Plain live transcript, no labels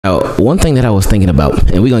One thing that I was thinking about,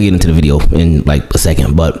 and we're gonna get into the video in like a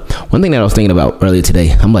second, but one thing that I was thinking about earlier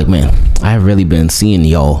today, I'm like, man, I have really been seeing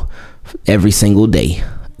y'all every single day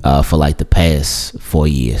for like the past 4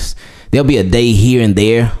 years. There'll be a day here and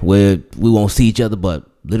there where we won't see each other, but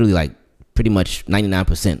literally like pretty much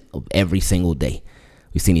 99% of every single day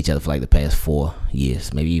we've seen each other for like the past 4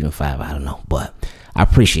 years, maybe even 5, I don't know. But I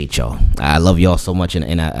appreciate y'all. I love y'all so much,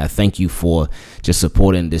 and I thank you for just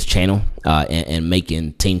supporting this channel and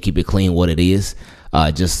making Team Keep It Clean what it is.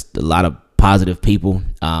 Just a lot of positive people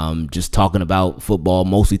just talking about football,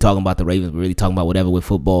 mostly talking about the Ravens, but really talking about whatever with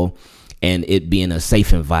football, and it being a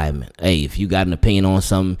safe environment. Hey, if you got an opinion on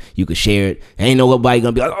something, you could share it. Ain't nobody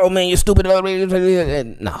gonna be like, oh man, you're stupid. No,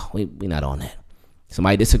 we not on that.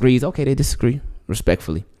 Somebody disagrees, okay, they disagree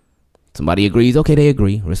respectfully. Somebody agrees, okay, they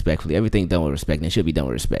agree respectfully. Everything done with respect, and it should be done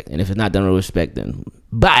with respect. And if it's not done with respect, then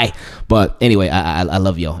bye. But anyway, I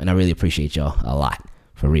love y'all, and I really appreciate y'all a lot,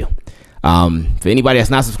 for real. For anybody that's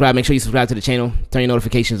not subscribed, make sure you subscribe to the channel. Turn your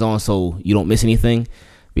notifications on so you don't miss anything,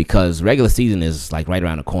 because regular season is like right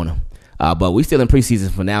around the corner. But we still in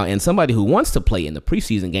preseason for now, and somebody who wants to play in the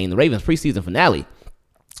preseason game, the Ravens preseason finale,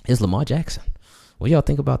 is Lamar Jackson. What y'all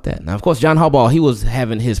think about that? Now, of course, John Harbaugh, he was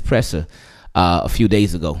having his presser a few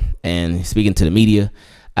days ago, and speaking to the media,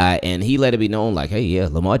 and he let it be known like, hey, yeah,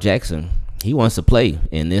 Lamar Jackson, he wants to play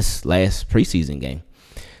in this last preseason game.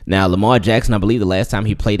 Now, Lamar Jackson, I believe the last time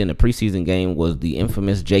he played in a preseason game was the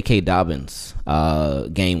infamous J.K. Dobbins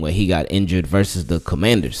game where he got injured versus the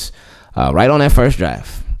Commanders right on that first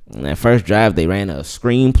drive. In that first drive, they ran a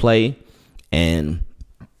screen play, and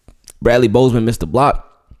Bradley Bozeman missed the block.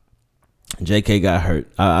 JK got hurt.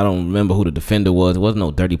 I don't remember who the defender was. It wasn't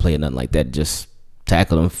no dirty play or nothing like that. Just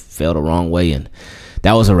tackled him, fell the wrong way, and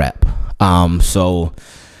that was a wrap. So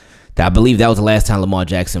I believe that was the last time Lamar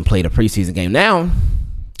Jackson played a preseason game. Now,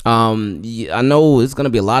 I know it's going to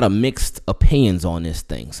be a lot of mixed opinions on this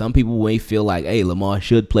thing. Some people may feel like, hey, Lamar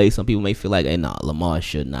should play. Some people may feel like, hey, nah, Lamar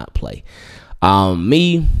should not play. I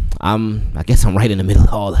guess I'm right in the middle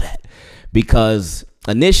of all of that, because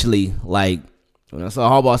initially, like, when I saw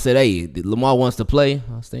Harbaugh said, hey, Lamar wants to play,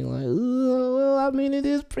 I was thinking like, well, I mean, it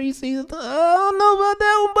is preseason. I don't know about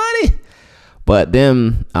that one, buddy. But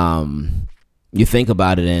then you think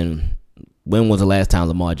about it, and when was the last time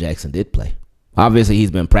Lamar Jackson did play? Obviously,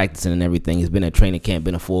 he's been practicing and everything. He's been at training camp,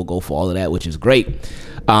 been a full go for all of that, which is great.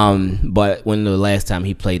 But when the last time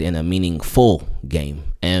he played in a meaningful game?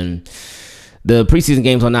 And the preseason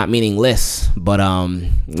games are not meaningless, but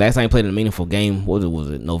last time he played in a meaningful game, was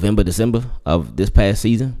it November, December of this past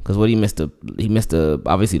season? Because he missed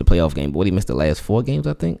obviously the playoff game, but he missed the last 4 games,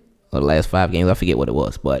 I think, or the last 5 games. I forget what it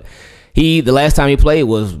was, but the last time he played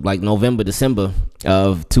was like November, December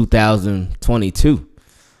of 2022.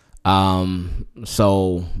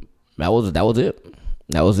 So that was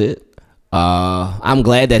it. I'm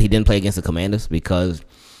glad that he didn't play against the Commanders, because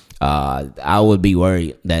I would be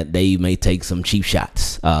worried that they may take some cheap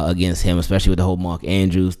shots against him, especially with the whole Mark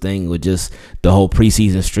Andrews thing, with just the whole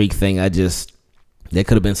preseason streak thing. There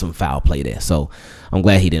could have been some foul play there. So I'm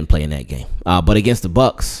glad he didn't play in that game. But against the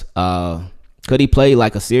Bucks, could he play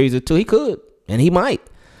like a series or 2? He could, and he might.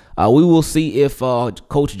 We will see if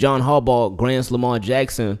Coach John Harbaugh grants Lamar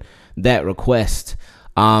Jackson that request.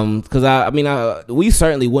 Because we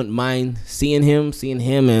certainly wouldn't mind seeing him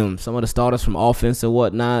and some of the starters from offense and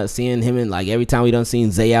whatnot, seeing him, and like every time we done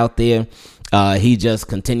seen Zay out there, he just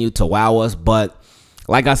continued to wow us. But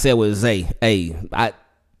like I said with Zay, hey,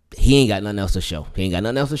 he ain't got nothing else to show. He ain't got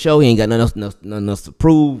nothing else to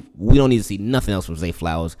prove. We don't need to see nothing else from Zay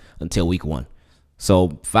Flowers until week 1.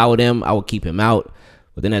 So if I were them, I would keep him out.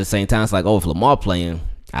 But then at the same time, it's like, if Lamar playing,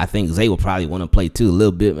 I think Zay will probably want to play too a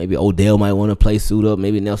little bit. Maybe Odell might want to play, suit up.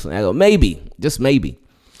 Maybe Nelson Aguilar. Maybe, just maybe.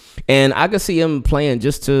 And I could see him playing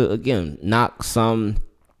just to, again, knock some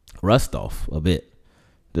rust off a bit.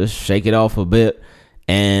 Just shake it off a bit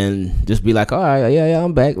and just be like, all right, yeah,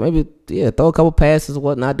 I'm back. Maybe, throw a couple passes or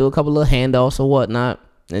whatnot, do a couple little handoffs or whatnot,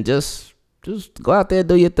 and just go out there,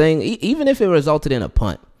 do your thing. Even if it resulted in a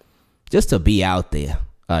punt, just to be out there.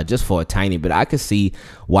 Just for a tiny bit. I could see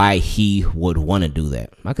why he would want to do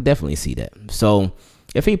that. I could definitely see that. So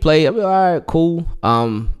if he played, I'd be all right, cool.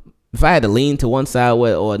 If I had to lean to one side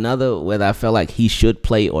or another, whether I felt like he should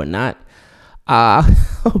play or not, I'll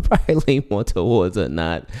probably lean more towards or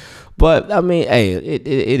not. But I mean, hey, it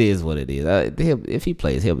is what it is. If he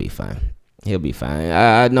plays, he'll be fine. He'll be fine.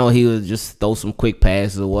 I know he would just throw some quick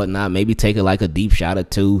passes or whatnot, maybe take it like a deep shot or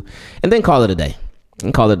 2, and then call it a day.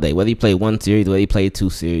 Whether he played 1 series, whether he played 2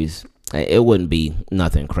 series, it wouldn't be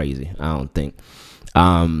nothing crazy, I don't think.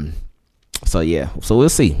 So yeah, so we'll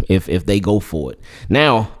see if they go for it.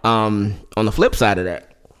 Now, on the flip side of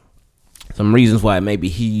that, some reasons why maybe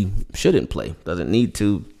he shouldn't play. Doesn't need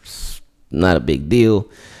to. It's not a big deal.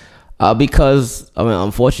 Because, I mean,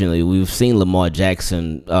 unfortunately, we've seen Lamar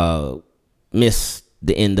Jackson miss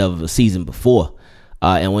the end of the season before.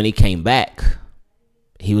 And when he came back,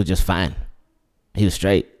 he was just fine. He was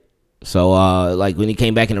straight. So, like, when he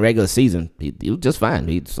came back in the regular season, he was just fine.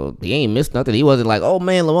 He ain't missed nothing. He wasn't like, oh,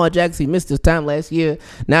 man, Lamar Jackson, he missed his time last year.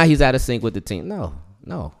 Now he's out of sync with the team.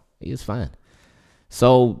 No, he was fine.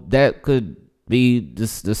 So that could be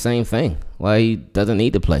just the same thing. Why he doesn't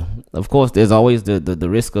need to play. Of course, there's always the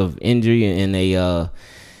risk of injury in a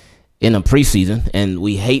preseason, and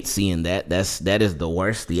we hate seeing that. That is the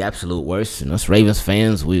worst, the absolute worst. And us Ravens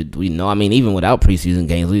fans, we know. I mean, even without preseason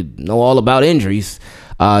games, we know all about injuries.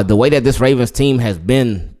 The way that this Ravens team has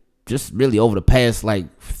been, just really over the past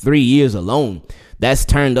like 3 years alone, that's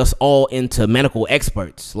turned us all into medical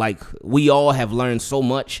experts. Like, we all have learned so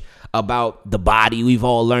much about the body. We've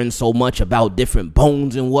all learned so much about different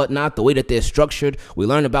bones and whatnot, the way that they're structured. We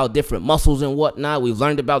learned about different muscles and whatnot. We've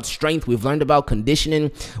learned about strength. We've learned about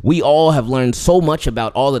conditioning. We all have learned so much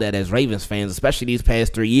about all of that as Ravens fans, especially these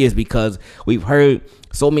past 3 years, because we've heard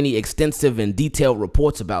so many extensive and detailed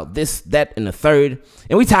reports about this, that, and the third,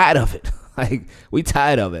 and we tired of it. Like, we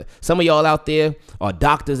tired of it. Some of y'all out there are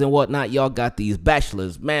doctors and whatnot. Y'all got these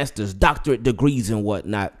bachelor's, master's, doctorate degrees and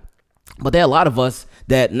whatnot. But there are a lot of us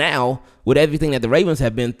that now, with everything that the Ravens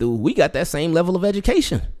have been through, we got that same level of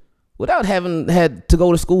education without having had to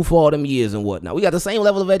go to school for all them years and whatnot. We got the same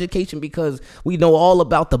level of education because we know all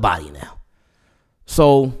about the body now.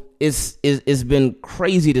 So it's been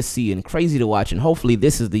crazy to see and crazy to watch. And hopefully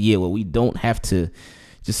this is the year where we don't have to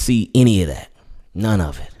just see any of that. None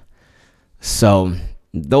of it. So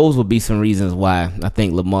those would be some reasons why I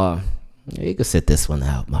think Lamar, he could sit this one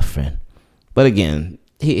out, my friend. But again,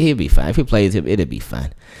 he'll be fine. If he plays, it'll be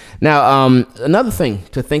fine. Now, another thing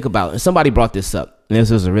to think about, and somebody brought this up, and this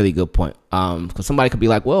was a really good point, because somebody could be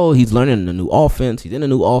like, well, he's learning a new offense. He's in a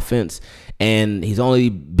new offense, and he's only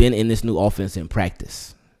been in this new offense in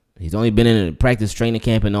practice. He's only been in a practice training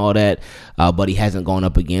camp and all that, but he hasn't gone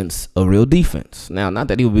up against a real defense. Now, not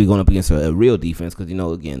that he would be going up against a real defense, because, you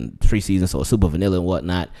know, again, preseason, so super vanilla and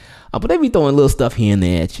whatnot, but they be throwing little stuff here and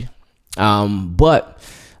there at you. But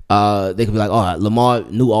they could be like, oh, Lamar,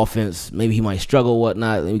 new offense, maybe he might struggle,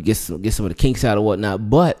 whatnot. Let me get some of the kinks out or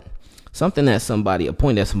whatnot. But a point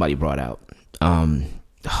that somebody brought out.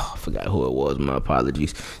 I forgot who it was. My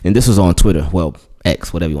apologies. And this was on Twitter. Well,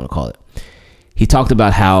 X, whatever you want to call it. He talked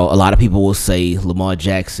about how a lot of people will say Lamar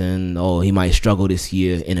Jackson, oh, he might struggle this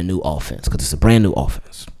year in a new offense because it's a brand new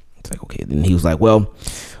offense. It's like, okay. Then he was like, well,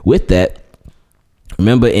 with that,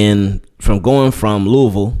 remember from going from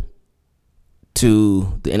Louisville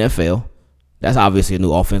to the NFL, that's obviously a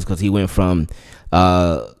new offense because he went from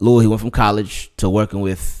Louisville, he went from college to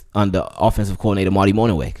working under offensive coordinator Marty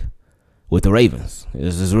Mornhinweg with the Ravens. It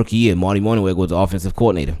was his rookie year. Marty Mornhinweg was the offensive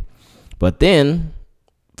coordinator. But then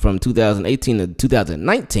from 2018 to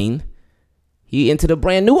 2019, he entered a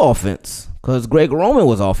brand new offense because Greg Roman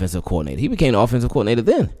was offensive coordinator. He became the offensive coordinator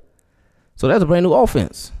then. So that's a brand new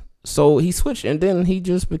offense. So he switched, and then he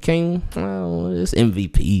just became this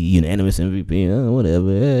MVP, unanimous MVP,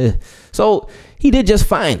 whatever. So he did just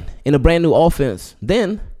fine in a brand new offense.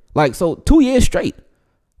 Then, 2 years straight.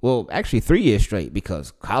 Well, actually 3 years straight, because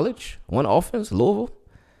college, one offense, Louisville.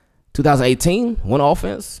 2018, one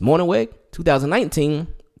offense, Mornhinweg. 2019,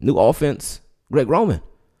 new offense, Greg Roman.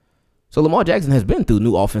 So Lamar Jackson has been through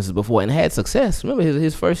new offenses before and had success. Remember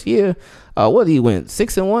his first year, he went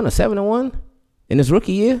 6-1 or 7-1 in his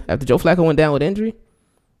rookie year after Joe Flacco went down with injury.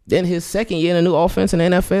 Then his second year in a new offense in the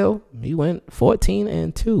NFL, he went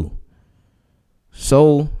 14-2.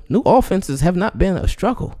 So new offenses have not been a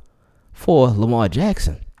struggle for Lamar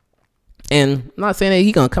Jackson. And I'm not saying that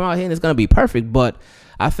he's going to come out here and it's going to be perfect, but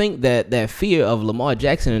I think that fear of Lamar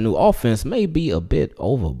Jackson in a new offense may be a bit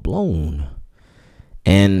overblown.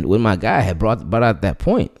 And when my guy had brought out that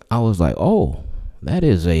point, I was like, oh, that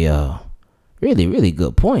is a really, really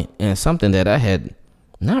good point, and something that I had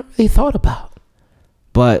not really thought about.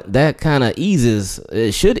 But that kind of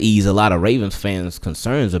should ease a lot of Ravens fans'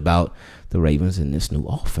 concerns about the Ravens in this new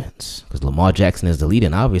offense, because Lamar Jackson is the leader,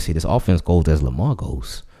 and obviously this offense goes as Lamar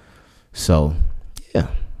goes. So, yeah,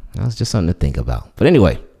 that's just something to think about. But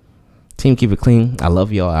anyway, team, keep it clean. I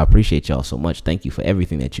love y'all. I appreciate y'all so much. Thank you for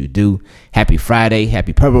everything that you do. Happy Friday.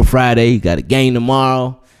 Happy Purple Friday. You got a game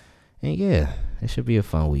tomorrow. And yeah, it should be a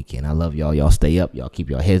fun weekend. I love y'all. Y'all stay up. Y'all keep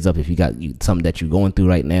your heads up. If you got something that you're going through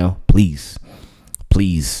right now, please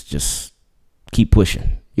just keep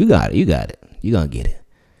pushing. You got it. You're going to get it.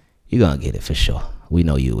 You're going to get it for sure. We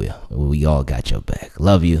know you will. We all got your back.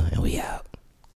 Love you, and we out.